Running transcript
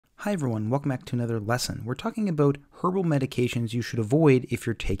Hi everyone, welcome back to another lesson. We're talking about herbal medications you should avoid if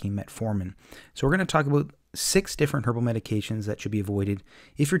you're taking metformin. So we're going to talk about 6 different herbal medications that should be avoided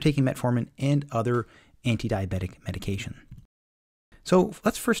if you're taking metformin and other anti-diabetic medication. So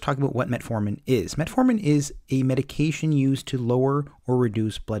let's first talk about what metformin is. Metformin is a medication used to lower or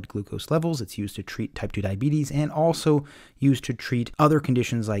reduce blood glucose levels. It's used to treat type 2 diabetes and also used to treat other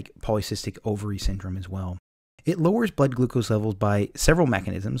conditions like polycystic ovary syndrome as well. It lowers blood glucose levels by several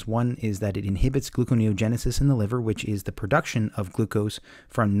mechanisms. One is that it inhibits gluconeogenesis in the liver, which is the production of glucose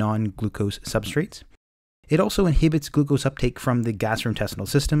from non-glucose substrates. It also inhibits glucose uptake from the gastrointestinal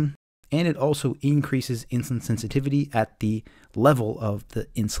system, and it also increases insulin sensitivity at the level of the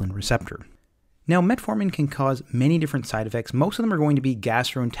insulin receptor. Now, metformin can cause many different side effects. Most of them are going to be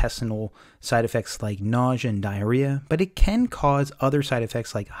gastrointestinal side effects like nausea and diarrhea, but it can cause other side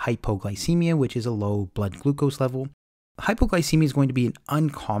effects like hypoglycemia, which is a low blood glucose level. Hypoglycemia is going to be an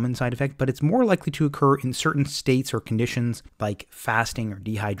uncommon side effect, but it's more likely to occur in certain states or conditions like fasting or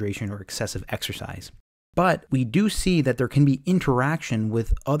dehydration or excessive exercise. But we do see that there can be interaction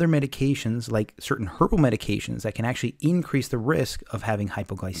with other medications, like certain herbal medications, that can actually increase the risk of having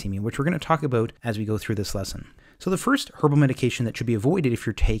hypoglycemia, which we're going to talk about as we go through this lesson. So the first herbal medication that should be avoided if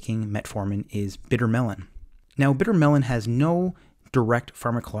you're taking metformin is bitter melon. Now, bitter melon has no direct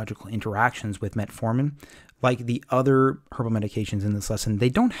pharmacological interactions with metformin. Like the other herbal medications in this lesson, they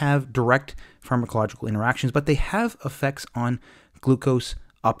don't have direct pharmacological interactions, but they have effects on glucose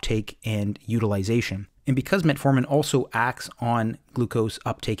uptake and utilization. And because metformin also acts on glucose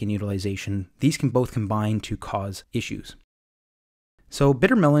uptake and utilization, these can both combine to cause issues. So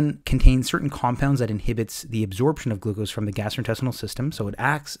bitter melon contains certain compounds that inhibits the absorption of glucose from the gastrointestinal system, so it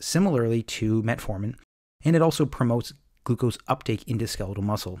acts similarly to metformin, and it also promotes glucose uptake into skeletal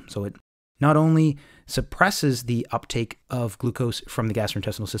muscle. So it not only suppresses the uptake of glucose from the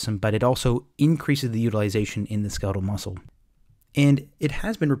gastrointestinal system, but it also increases the utilization in the skeletal muscle. And it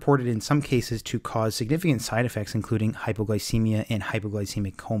has been reported in some cases to cause significant side effects, including hypoglycemia and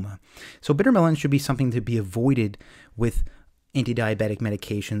hypoglycemic coma. So bitter melon should be something to be avoided with anti-diabetic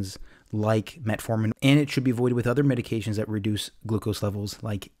medications like metformin, and it should be avoided with other medications that reduce glucose levels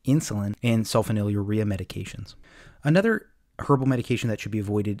like insulin and sulfonylurea medications. Another herbal medication that should be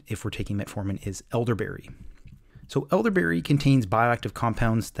avoided if we're taking metformin is elderberry. So elderberry contains bioactive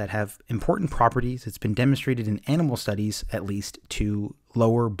compounds that have important properties. It's been demonstrated in animal studies, at least, to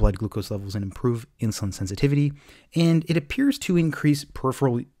lower blood glucose levels and improve insulin sensitivity. And it appears to increase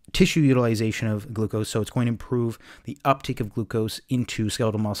peripheral tissue utilization of glucose, so it's going to improve the uptake of glucose into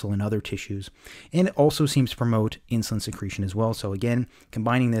skeletal muscle and other tissues. And it also seems to promote insulin secretion as well. So again,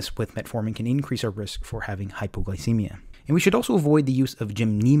 combining this with metformin can increase our risk for having hypoglycemia. And we should also avoid the use of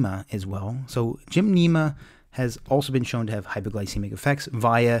Gymnema as well. So Gymnema has also been shown to have hypoglycemic effects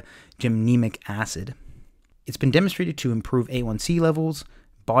via gymnemic acid. It's been demonstrated to improve A1C levels,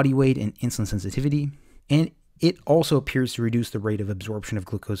 body weight, and insulin sensitivity, and it also appears to reduce the rate of absorption of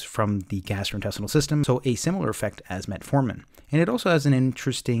glucose from the gastrointestinal system, so a similar effect as metformin. And it also has an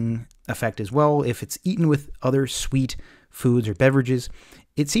interesting effect as well. If it's eaten with other sweet foods or beverages,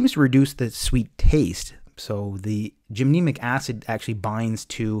 it seems to reduce the sweet taste. So the gymnemic acid actually binds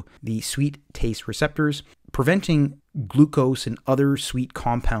to the sweet taste receptors, preventing glucose and other sweet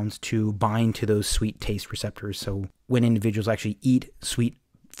compounds to bind to those sweet taste receptors. So when individuals actually eat sweet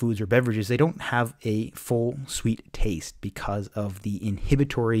foods or beverages, they don't have a full sweet taste because of the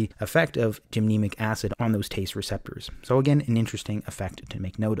inhibitory effect of gymnemic acid on those taste receptors. So again, an interesting effect to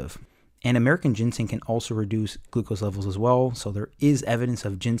make note of. And American ginseng can also reduce glucose levels as well. So there is evidence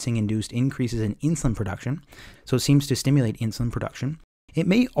of ginseng-induced increases in insulin production. So it seems to stimulate insulin production. It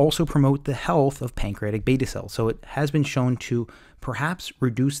may also promote the health of pancreatic beta cells. So it has been shown to perhaps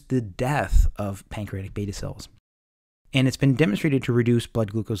reduce the death of pancreatic beta cells. And it's been demonstrated to reduce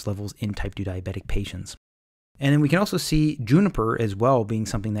blood glucose levels in type 2 diabetic patients. And then we can also see juniper as well being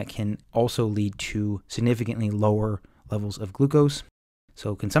something that can also lead to significantly lower levels of glucose.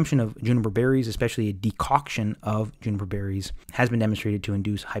 So consumption of juniper berries, especially a decoction of juniper berries, has been demonstrated to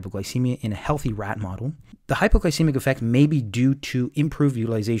induce hypoglycemia in a healthy rat model. The hypoglycemic effect may be due to improved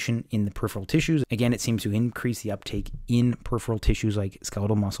utilization in the peripheral tissues. Again, it seems to increase the uptake in peripheral tissues like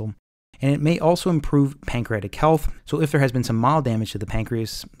skeletal muscle. And it may also improve pancreatic health. So if there has been some mild damage to the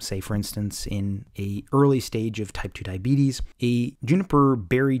pancreas, say for instance in an early stage of type 2 diabetes, a juniper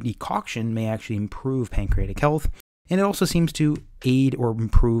berry decoction may actually improve pancreatic health. And it also seems to aid or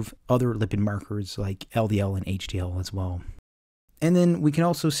improve other lipid markers like LDL and HDL as well. And then we can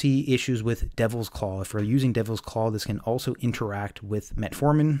also see issues with devil's claw. If we're using devil's claw, this can also interact with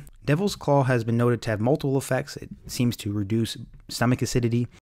metformin. Devil's claw has been noted to have multiple effects. It seems to reduce stomach acidity.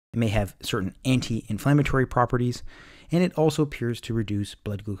 It may have certain anti-inflammatory properties, and it also appears to reduce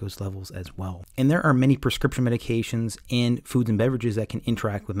blood glucose levels as well. And there are many prescription medications and foods and beverages that can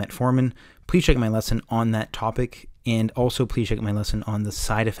interact with metformin. Please check my lesson on that topic, and also please check my lesson on the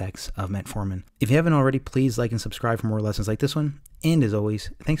side effects of metformin. If you haven't already, please like and subscribe for more lessons like this one. And as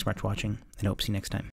always, thanks so much for watching, and I hope to see you next time.